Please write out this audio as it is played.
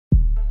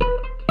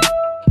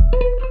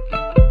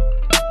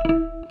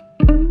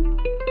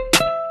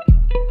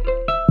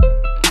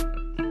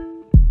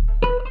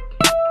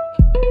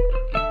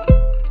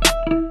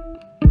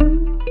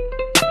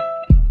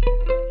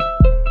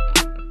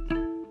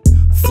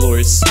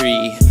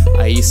Floristry,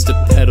 I used to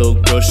peddle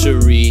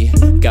grocery.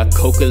 Got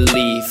coca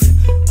leaf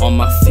on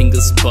my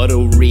fingers,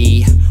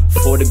 buttery.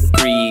 4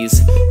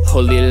 degrees,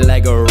 holy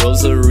like a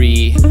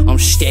rosary. I'm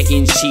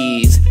stacking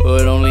cheese,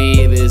 but only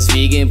if it's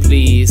vegan,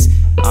 please.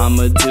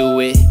 I'ma do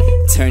it,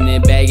 turn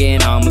it back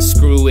and I'ma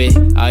screw it.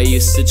 I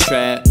used to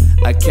trap,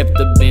 I kept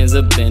the bands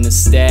up in a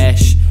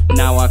stash.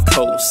 Now I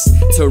coast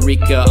to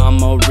Rica,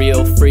 I'm a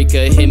real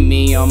freaker. Hit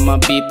me on my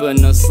beeper,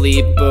 no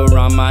sleeper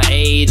on my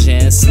age.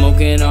 And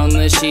smoking on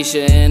the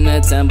shisha in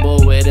the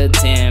temple with a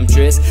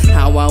temptress.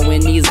 How I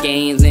win these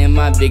games and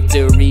my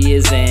victory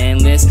is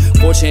endless.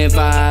 Fortune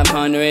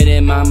 500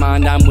 in my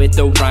mind, I'm with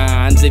the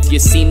rhymes. If you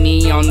see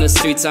me on the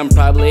streets, I'm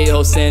probably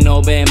hosting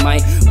open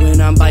mic.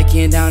 When I'm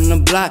biking down the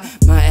block,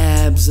 my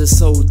abs are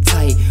so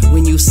tight.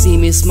 When you see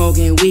me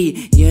smoking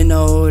weed, you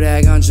know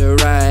that ganja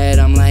right.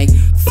 I'm like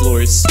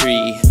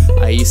Floristry,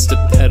 I used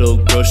to peddle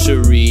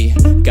grocery.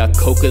 Got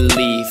coca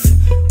leaf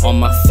on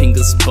my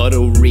fingers,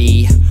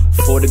 buttery.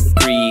 4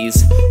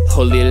 degrees,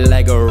 holy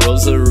like a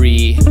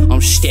rosary.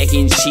 I'm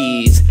stacking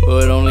cheese,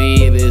 but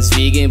only if it's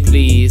vegan,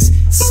 please.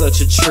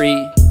 Such a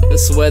treat,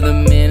 this weather,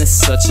 man, is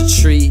such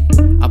a treat.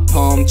 I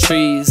palm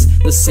trees,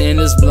 the sand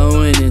is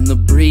blowing in the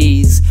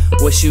breeze.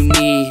 What you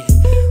need?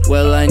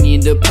 Well, I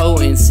need the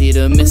potency,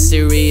 the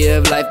mystery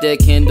of life that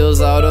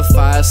kindles all the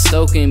fire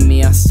stoking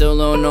me. I still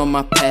don't know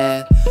my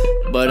path,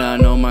 but I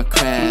know my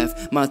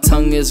craft. My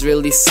tongue is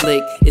really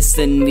slick, it's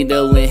the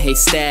needle in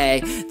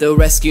haystack. The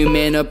rescue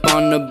man up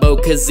on the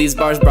boat, cause these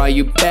bars brought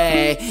you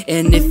back.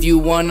 And if you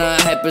wanna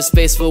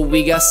hyperspace, well,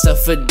 we got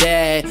stuff for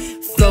that.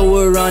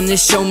 Flower on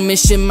this show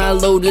mission, my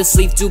lotus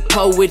leaf to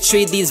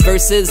poetry. These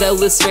verses,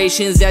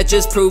 illustrations that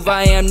just prove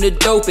I am the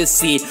dopest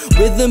seed.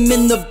 Rhythm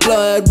in the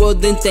blood, well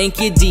then thank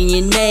you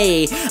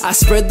DNA. I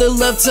spread the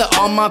love to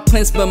all my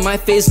plants, but my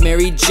face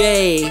Mary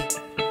J.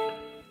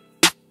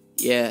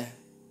 Yeah,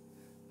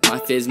 my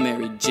face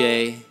Mary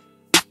J.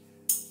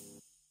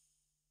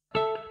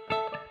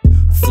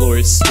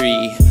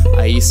 Floristry,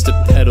 I used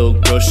to peddle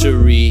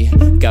grocery.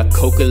 Got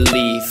coca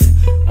leaf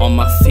on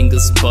my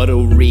fingers,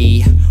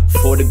 buttery.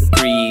 4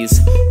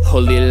 degrees,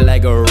 holy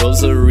like a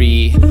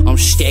rosary. I'm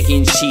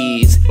stacking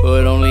cheese,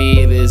 but only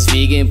if it's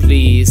vegan,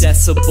 please.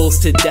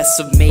 Decibels to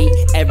decimate,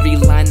 every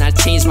line I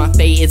change my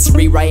fate. It's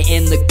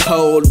rewriting the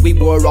code we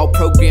were all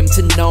programmed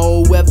to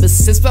know ever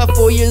since about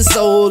 4 years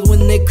old,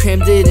 when they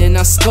crammed it in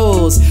our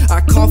skulls.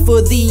 I call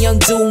for the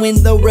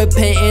undoing, the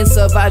repentance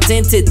of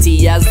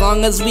identity. As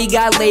long as we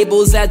got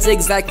labels, that's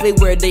exactly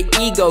where the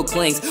ego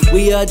clings.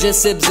 We are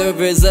just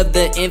observers of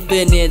the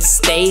infinite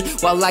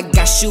state. While I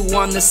got you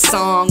on the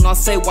song, I'll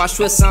say watch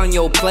what's on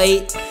your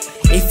plate.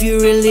 If you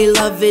really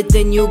love it,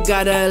 then you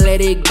gotta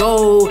let it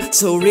go.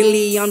 So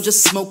really I'm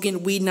just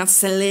smoking weed, not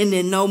selling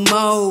it no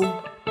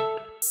more.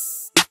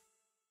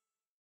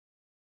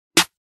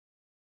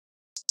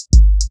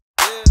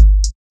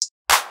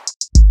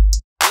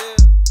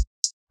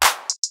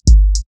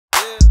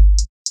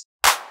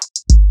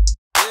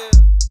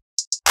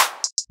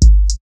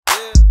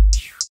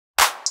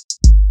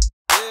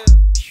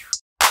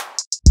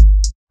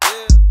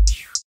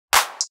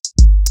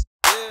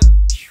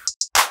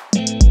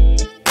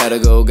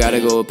 Gotta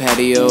go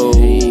patio.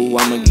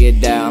 I'ma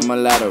get down, I'm a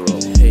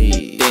lateral.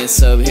 Hey,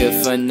 dance up here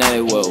for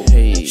night, whoa.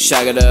 Hey,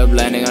 shock it up,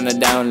 landing on the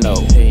down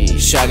low. Hey,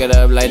 shock it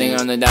up, landing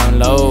on the down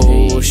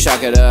low.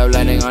 Shock it up,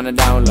 landing on the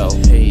down low.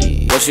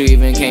 Hey, what you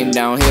even came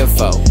down here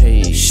for?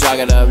 Hey, shock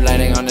it up,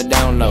 landing on the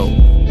down low.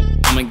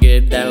 I'ma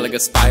get that like a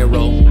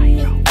spiral.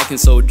 Acting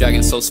so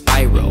dragon, so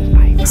spiral.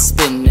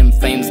 Spitting them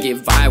flames,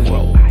 get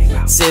viral.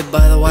 Sit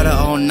by the water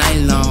all night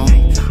long.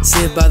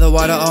 Sit by the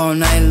water all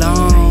night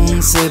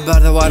long. Sit by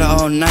the water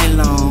all night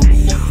long.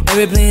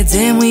 Every playing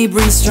 10 we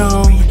breathe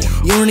strong.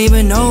 You don't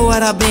even know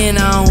what I've been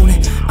on.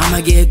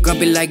 I'ma get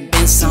grumpy like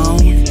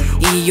Benson.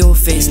 Eat your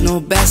face, no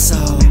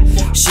beso.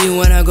 She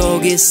wanna go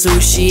get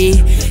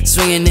sushi,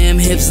 swinging them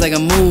hips like a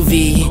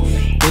movie.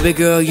 Baby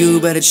girl,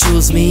 you better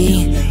choose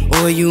me,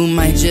 or you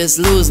might just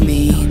lose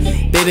me.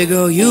 Baby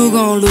girl, you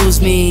gon'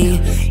 lose me.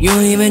 You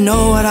don't even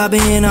know what I've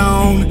been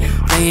on.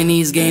 Playing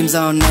these games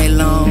all night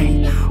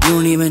long. You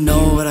don't even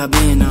know what I've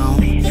been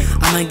on.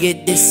 I'ma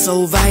get this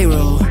so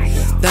viral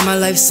that my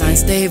life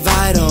signs stay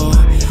vital.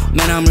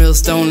 Man, I'm real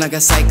stoned like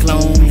a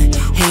cyclone,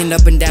 hand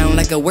up and down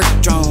like a work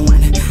drone.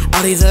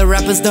 All these other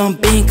rappers done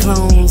been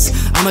clones.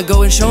 I'ma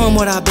go and show them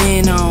what I've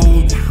been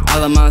on.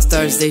 All of my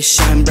stars, they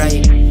shine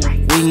bright.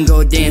 We can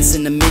go dance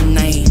in the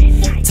midnight.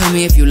 Tell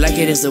me if you like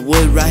it, is the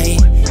wood right?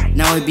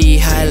 Now we be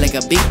high like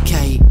a big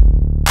kite.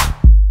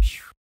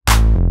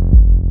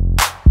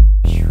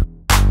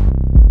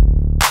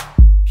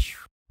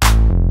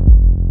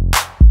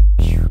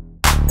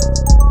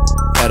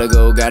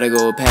 Gotta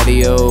go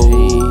patio.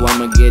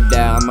 I'ma get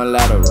down, I'm a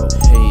lateral.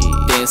 Hey,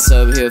 dance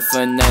up here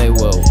for night,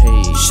 whoa.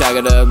 Hey, shock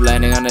it up,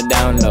 landing on the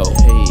down low.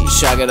 Hey,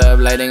 shock it up,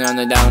 landing on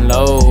the down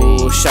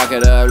low. Shock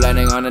it up,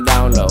 landing on the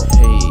down low.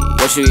 Hey,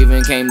 what you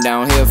even came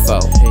down here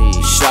for?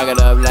 Hey, shock it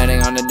up,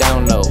 landing on the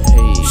down low.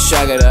 Hey,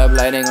 shock it up,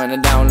 landing on the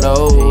down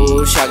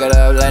low. Shock it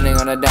up, landing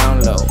on the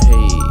down low.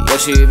 Hey,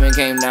 what you even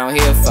came down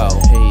here for?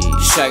 Hey,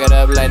 shock it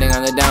up, landing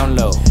on the down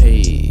low.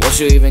 Hey, what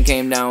you even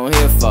came down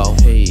here for?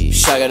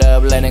 Shock it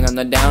up, landing on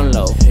the down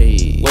low.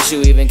 What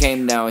you even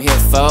came down here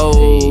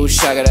for?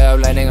 Shock it up,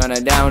 landing on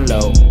the down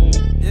low.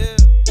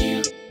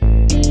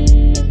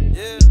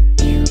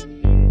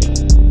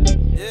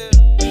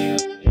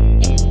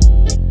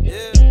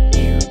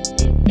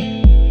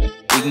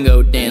 We can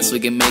go dance, we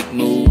can make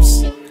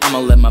moves. I'ma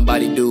let my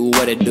body do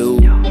what it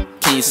do.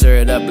 Can you stir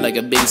it up like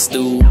a big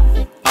stew?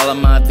 All of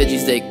my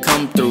veggies, they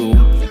come through.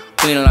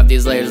 Cleaning off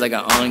these layers like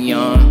an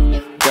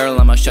onion. Girl,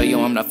 I'ma show you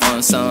I'm the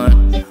fun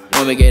son.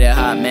 When we get it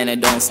hot, man, it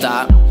don't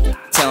stop.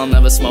 Tell 'em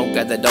never smoke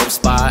at the dope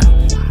spot.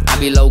 I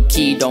be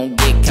low-key, don't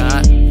get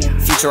caught.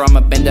 Future, I'ma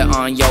bend it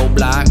on your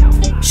block.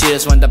 She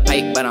just want the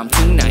pipe, but I'm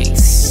too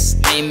nice.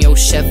 I am your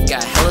chef,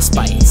 got hella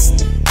spice.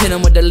 Hit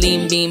 'em with the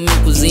lean bean,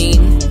 mean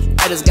cuisine.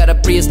 I just got a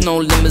Prius, no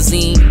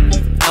limousine.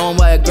 I won't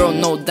buy a girl,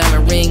 no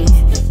diamond ring.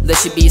 Let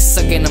she be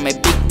sucking on my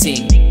big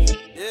ting.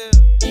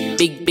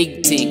 Big,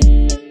 big ting.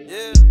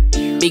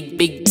 Big,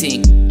 big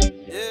ting.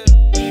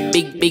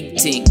 Big, big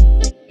ting.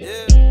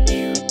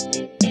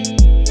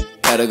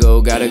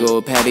 Gotta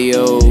go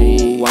patio.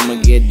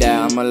 I'ma get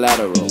that, I'ma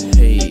lateral.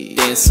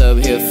 Dance up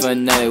here for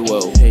night,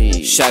 whoa.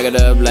 Shock it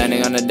up,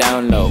 landing on the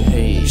down low.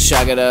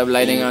 Shock it up,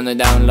 landing on the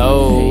down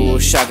low.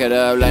 Shock it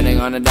up, landing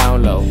on the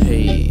down low.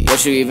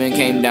 What you even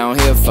came down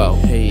here for?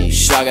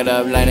 Shock it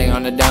up, landing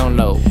on the down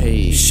low.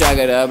 Shock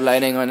it up,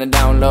 landing on the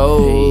down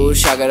low.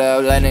 Shock it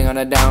up, landing on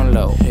the down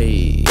low.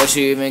 What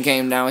you even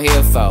came down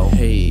here for?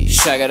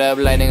 Shock it up,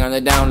 landing on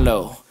the down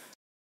low.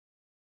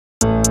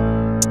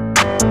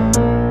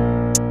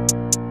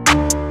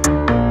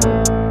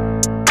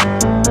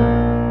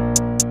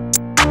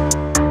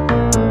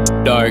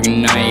 Dark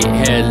night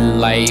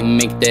headlight,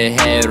 make the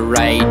head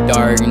right.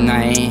 Dark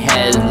night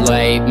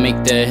headlight,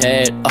 make the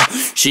head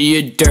She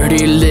a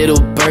dirty little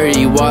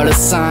birdie, water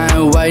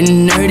sign, white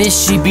and nerdy.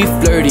 She be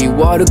flirty,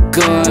 water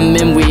gun,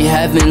 man, we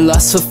having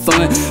lots of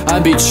fun. I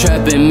be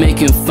trapping,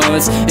 making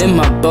funds, and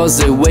my balls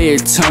the way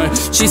it turn.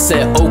 She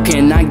said, oh,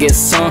 can I get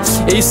some?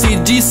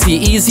 ACDC,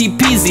 easy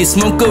peasy,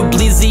 smoke a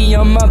bleezy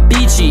on my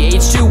beachy.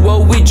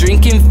 H2O, we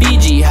drinking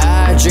Fiji,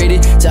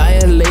 hydrated,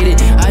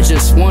 dilated. I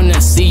just wanna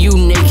see you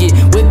naked,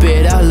 whip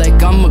it out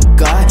like I'm a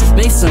god,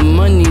 make some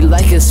money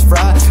like it's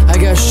fried. I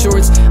got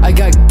shorts, I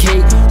got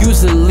cake,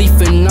 use a leaf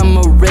and I'm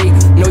a rake.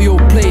 Know your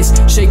place,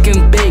 shake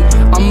and bake,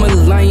 I'm a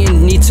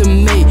lion, need to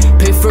make.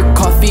 Pay for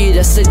coffee,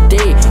 that's a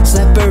date,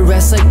 slap her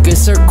ass like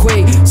it's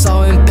earthquake.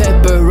 Salt and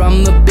pepper,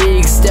 I'm the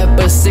big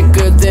stepper,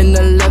 sicker than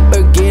the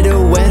leopard, get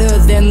her wetter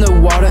than the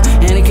water.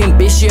 Anakin,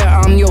 bitch, yeah,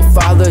 I'm your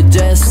father.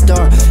 Death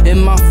Star in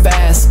my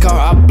fast car,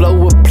 I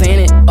blow a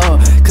planet up,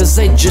 cause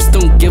I just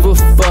don't give a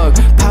fuck.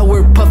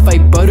 Power puff, I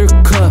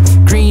buttercup,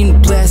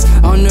 green blast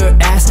on her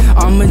ass,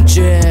 I'm a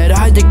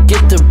Jedi to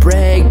get the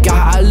bread.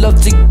 God, I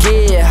love to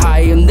get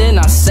high and then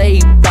I say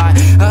bye.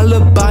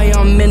 Alibi,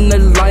 I'm in the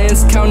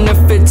Lions,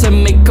 counterfeit to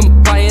make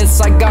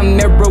compliance. I got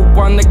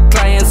marijuana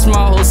clients,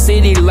 my whole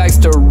city likes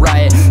to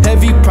riot.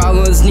 Heavy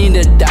problems, need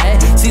a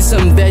diet, see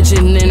some veg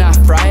and then I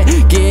fry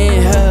it.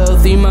 Getting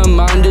healthy, my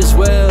mind is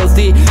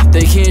wealthy,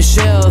 they can't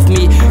shelf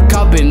me.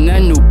 Copping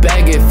that new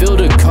bag, it filled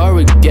the car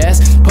with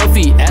gas.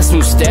 Puffy ass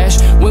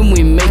mustache when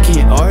we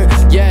making art,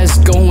 yeah, it's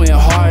going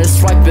hard.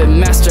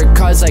 Swiping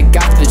MasterCards, I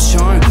got the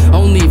charm.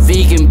 Only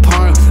vegan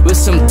parm with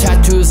some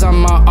tattoos on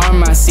my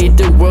arm. I see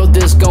the world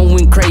is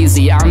going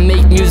crazy, I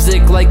make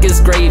music like it's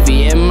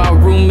gravy, and my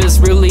room is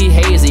really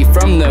hazy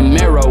from the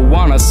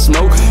marijuana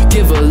smoke.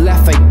 Give a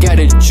laugh, I got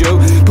a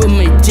joke, put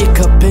my dick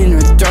up in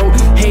her throat.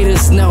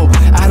 Haters know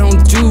I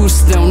don't do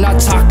snow, not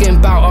talking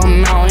about a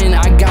mountain.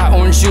 I got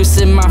orange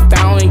juice in my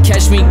fountain,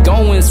 catch me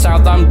going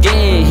south, I'm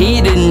getting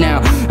heated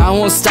now. I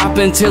won't stop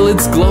until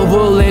it's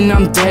global and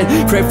I'm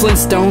dead. Fred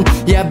Flintstone,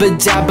 yabba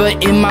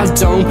dabba in my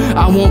dome.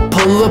 I won't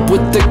pull up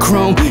with the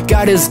chrome,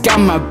 God has got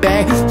my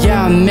back,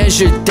 yeah, I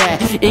measured that.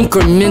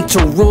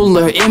 Incremental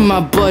ruler in my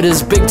blood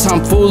is big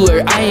time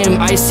fooler. I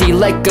am icy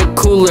like a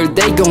cooler,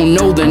 they gon'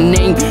 know the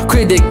name.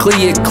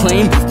 Critically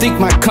acclaimed, think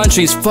my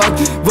country's fucked.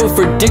 Vote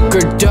for Dick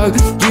or Doug,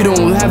 you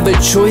don't have a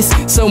choice,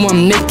 so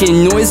I'm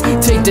making noise.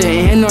 Take the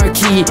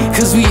anarchy,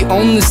 cause we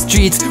own the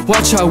streets.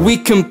 Watch how we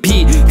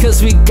compete,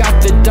 cause we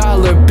got the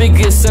dollar.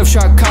 Biggest of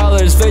shot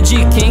callers,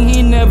 Vejji king,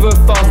 he never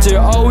falter.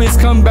 Always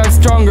come back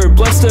stronger,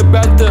 blessed up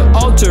at the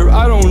altar.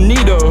 I don't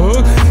need a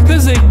hook,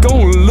 cause they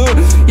gon' look.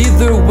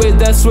 Either way,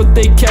 that's what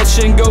they catch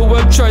and go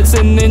up charts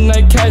and then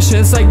I cash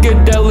in.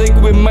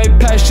 Psychedelic with my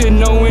passion,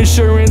 no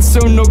insurance, so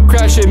no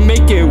crashing.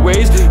 Making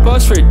waves,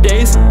 pause for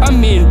days, I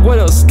mean, what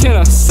else can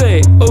I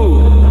say?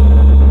 Ooh.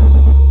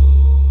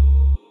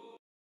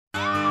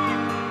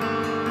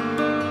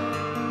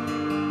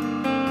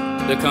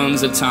 There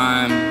comes a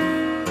time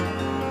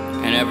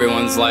in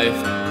everyone's life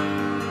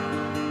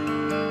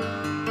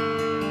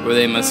where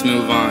they must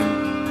move on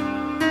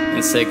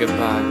and say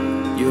goodbye.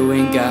 You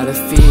ain't gotta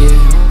fear,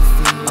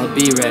 I'll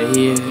be right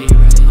here.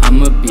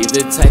 I'ma be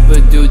the type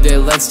of dude that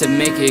likes to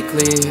make it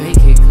clear.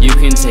 You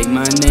can take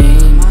my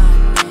name,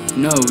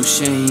 no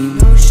shame.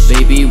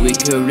 Baby, we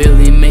could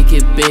really make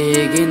it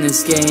big in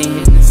this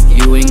game.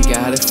 You ain't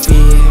gotta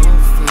fear,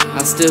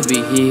 I'll still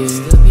be here.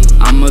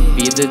 I'ma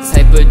be the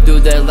type of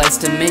dude that likes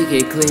to make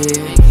it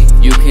clear.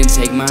 You can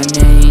take my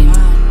name,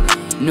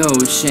 no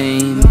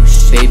shame.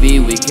 Baby,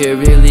 we could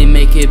really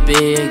make it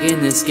big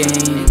in this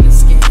game.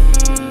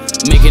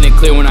 Making it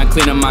clear when I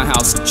clean up my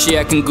house. She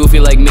acting goofy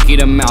like Mickey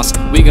the Mouse.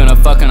 We gonna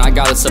fuck and I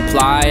got a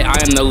supply. I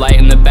am the light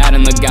and the bad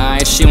and the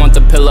guy. She want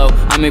the pillow,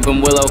 I make them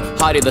willow.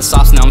 Hottie the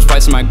sauce, now I'm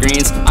spicing my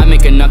greens. I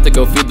make enough to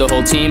go feed the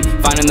whole team.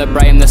 Finding the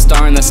bright and the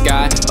star in the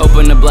sky.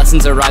 Open the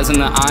blessings that rise in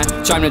the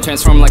eye. Trying to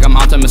transform like I'm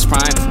Optimus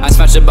Prime. I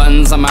smash the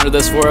buttons, I'm out of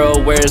this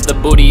world. Where's the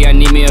booty? I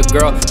need me a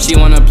girl. She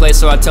wanna play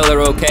so I tell her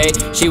okay.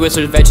 She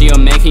whispers, Vejji, oh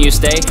man, can you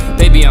stay?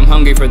 Baby, I'm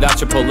hungry for that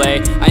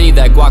Chipotle. I need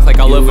that guac like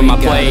all over my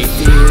plate.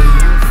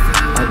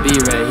 I'll be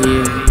right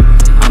here.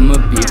 I'ma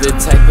be the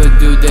type of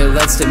dude that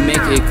likes to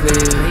make it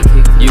clear.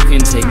 You can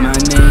take my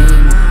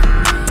name,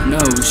 no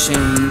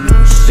shame.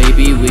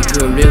 Baby, we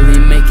could really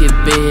make it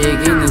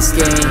big in this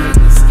game.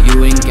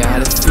 You ain't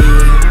gotta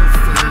fear,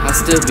 I'll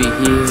still be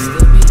here.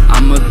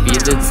 I'ma be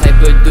the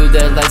type of dude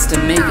that likes to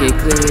make it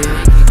clear.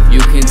 You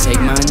can take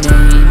my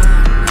name,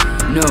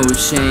 no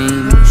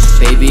shame.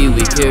 Baby,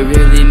 we could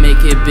really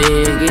make it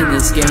big in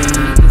this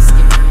game.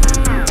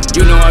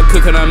 You know I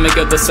cook and I make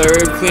up the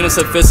serve. Clean as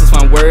a fist is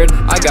my word.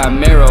 I got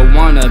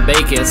marijuana,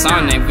 bacon,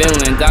 Sonic,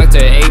 villain, Dr.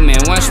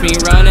 Eggman. Watch me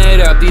run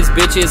it up, these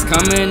bitches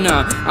coming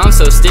up. I'm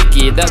so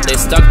sticky that they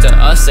stuck to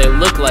us. They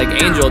look like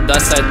angel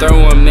dust, I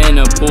throw them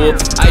in a pool.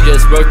 I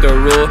just broke the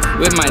rule,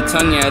 with my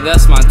tongue, yeah,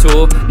 that's my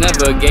tool.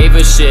 Never gave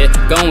a shit,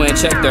 go and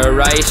check the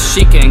rice.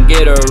 She can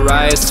get a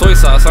rise, soy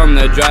sauce on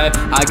the drive.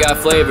 I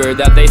got flavor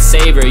that they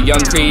savor,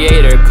 young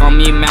creator. Call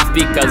me math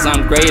because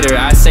I'm greater.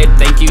 I say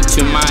thank you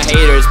to my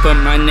haters, put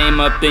my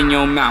name up in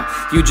your mouth.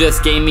 You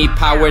just gave me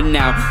power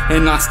now,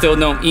 and I still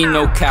don't eat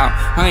no cow.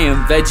 I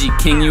am Vejji,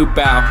 king, you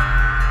bow.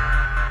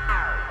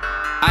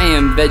 I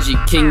am Vejji,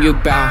 king, you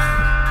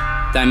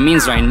bow. That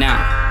means right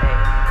now.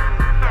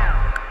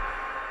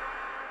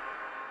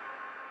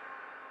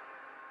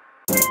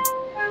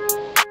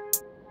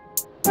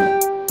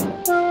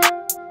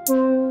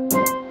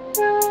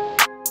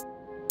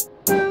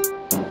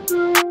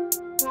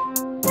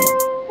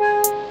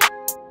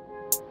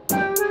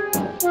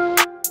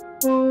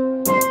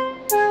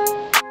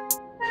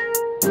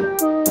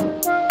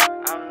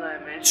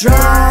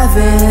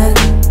 Driving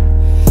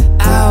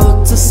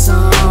out to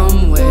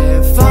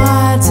somewhere,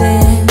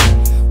 finding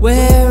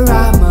where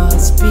I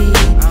must be.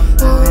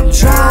 I'm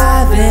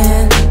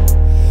driving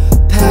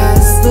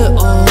past the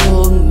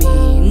old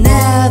me,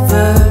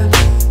 never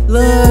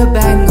look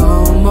back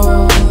no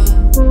more.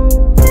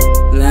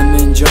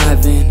 Lemon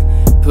driving,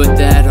 put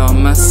that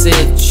on my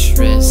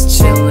citrus.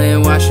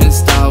 Chillin', watching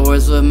Star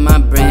Wars with my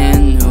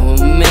brand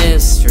new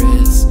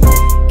mistress.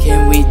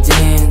 Can we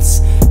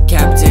dance?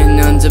 Captain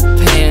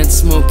Underpants,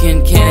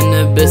 smoking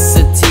cannabis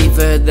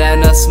sativa that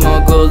I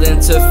smuggled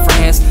into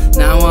France.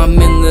 Now I'm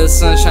in the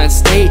Sunshine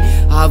State,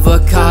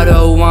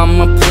 avocado on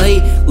my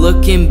plate.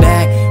 Looking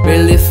back,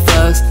 really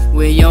fucks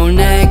with your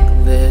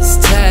necklace.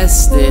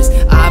 Test this,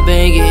 I've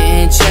been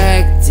getting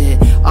checked it.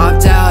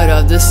 Opt out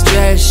of the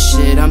stress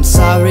shit. I'm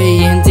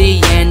sorry,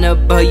 Indiana,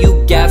 but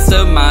you gassed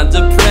my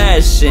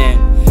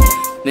depression.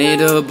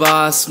 Made a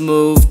boss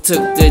move,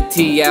 took the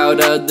tea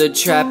out of the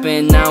trap,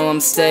 and now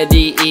I'm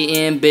steady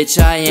eating, bitch,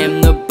 I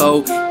am the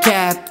boat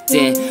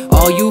captain.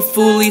 All you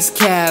foolies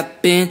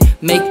capping,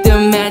 make the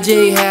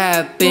magic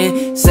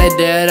happen. Said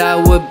that I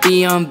would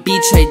be on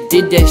beach, I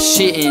did that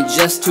shit in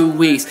just 2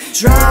 weeks.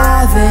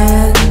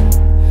 Driving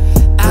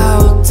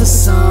out to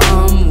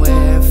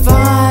somewhere,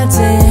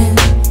 finding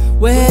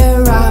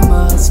where I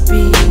must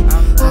be.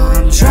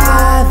 I'm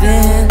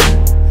driving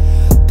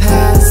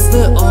past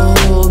the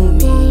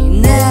old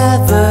me,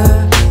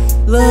 never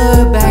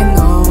look back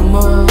no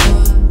more.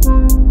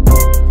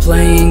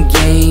 Playing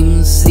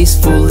games, these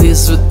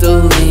foolies with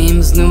the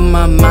lames. Knew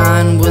my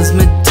mind was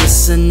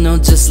medicinal,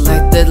 just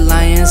like that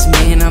lion's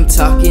mane. I'm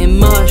talking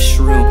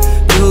mushroom,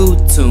 new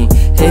tune,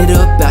 hit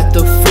up at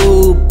the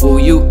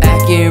FUBU. You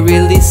acting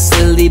really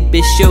silly,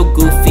 bitch, you're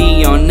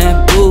goofy on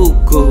that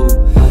boo-goo.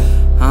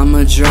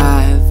 I'ma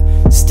drive,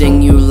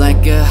 sting you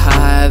like a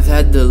hive.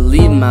 Had to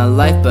leave my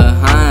life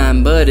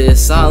behind, but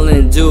it's all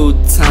in due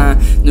time.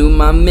 Knew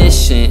my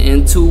mission,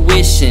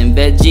 intuition,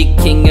 Vejji,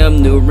 king of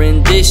new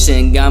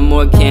rendition. Got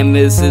more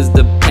canvases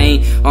to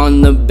paint,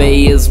 on the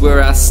bay is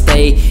where I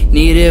stay.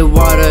 Needed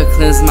water,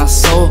 cleanse my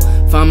soul,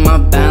 find my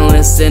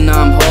balance and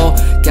I'm whole.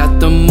 Got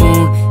the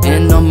moon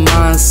and the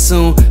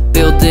monsoon,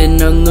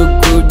 building a new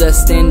groove that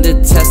stand the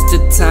test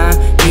of time.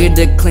 Here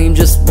to claim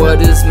just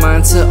what is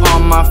mine. To all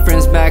my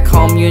friends back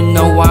home, you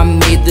know I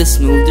made this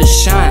move to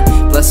shine.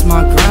 Bless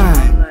my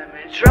grind. Let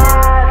me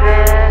try.